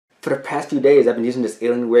For the past few days, I've been using this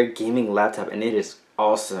Alienware gaming laptop and it is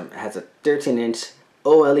awesome. It has a 13-inch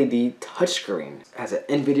OLED touchscreen. It has an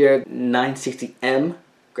NVIDIA 960M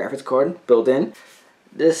graphics card built in.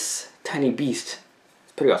 This tiny beast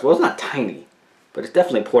is pretty awesome. Well, it's not tiny, but it's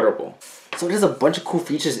definitely portable. So there's a bunch of cool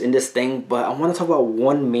features in this thing, but I want to talk about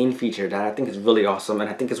one main feature that I think is really awesome and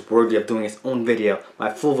I think is worthy of doing its own video.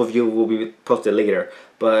 My full review will be posted later,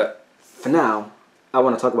 but for now, I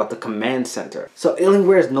want to talk about the command center. So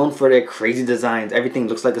Alienware is known for their crazy designs. Everything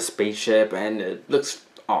looks like a spaceship and it looks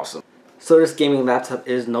awesome. So this gaming laptop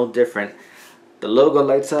is no different. The logo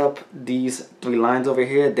lights up, these three lines over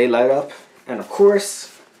here, they light up. And of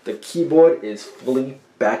course, the keyboard is fully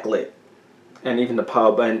backlit. And even the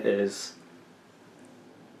power button is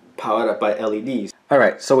powered up by LEDs.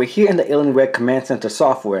 Alright, so we're here in the Alienware Command Center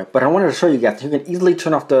software, but I wanted to show you guys, you can easily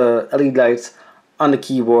turn off the LED lights on the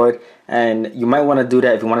keyboard, and you might want to do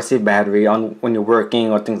that if you want to save battery on when you're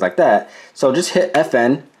working or things like that. So just hit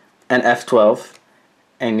FN and F12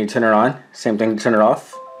 and you turn it on. Same thing, you turn it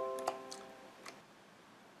off.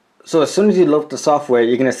 So as soon as you load the software,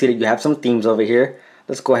 you're going to see that you have some themes over here.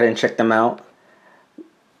 Let's go ahead and check them out.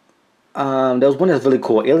 There was one that's really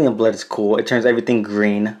cool. Alien Blood is cool. It turns everything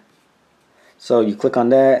green. So you click on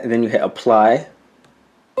that and then you hit apply.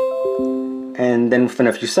 And then within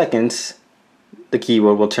a few seconds, the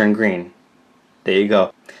keyboard will turn green. There you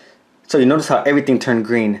go. So you notice how everything turned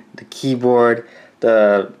green. The keyboard,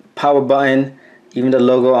 the power button, even the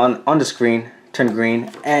logo on the screen turned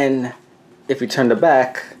green. And if you turn the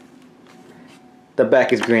back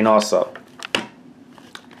is green also.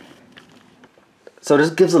 So this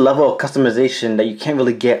gives a level of customization that you can't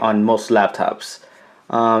really get on most laptops.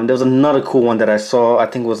 There was another cool one that I saw, I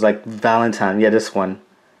think it was like Valentine. Yeah, this one.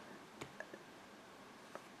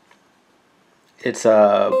 It's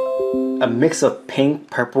a mix of pink,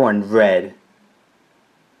 purple, and red.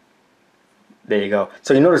 There you go.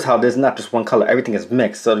 So you notice how there's not just one color, everything is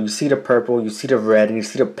mixed. So you see the purple, you see the red, and you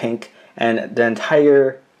see the pink, and the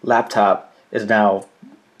entire laptop is now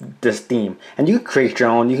this theme. And you can create your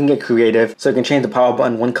own, you can get creative. So you can change the power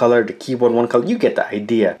button one color, the keyboard one color, you get the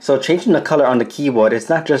idea. So changing the color on the keyboard, it's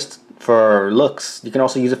not just for looks, you can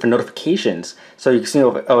also use it for notifications. So you can see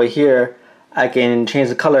over here, I can change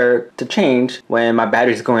the color to change when my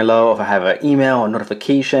battery is going low, if I have an email or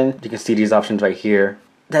notification. You can see these options right here.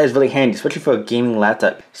 That is really handy, especially for a gaming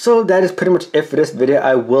laptop. So that is pretty much it for this video.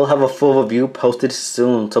 I will have a full review posted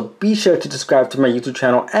soon. So be sure to subscribe to my YouTube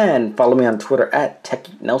channel and follow me on Twitter at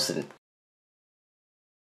TechieNelson.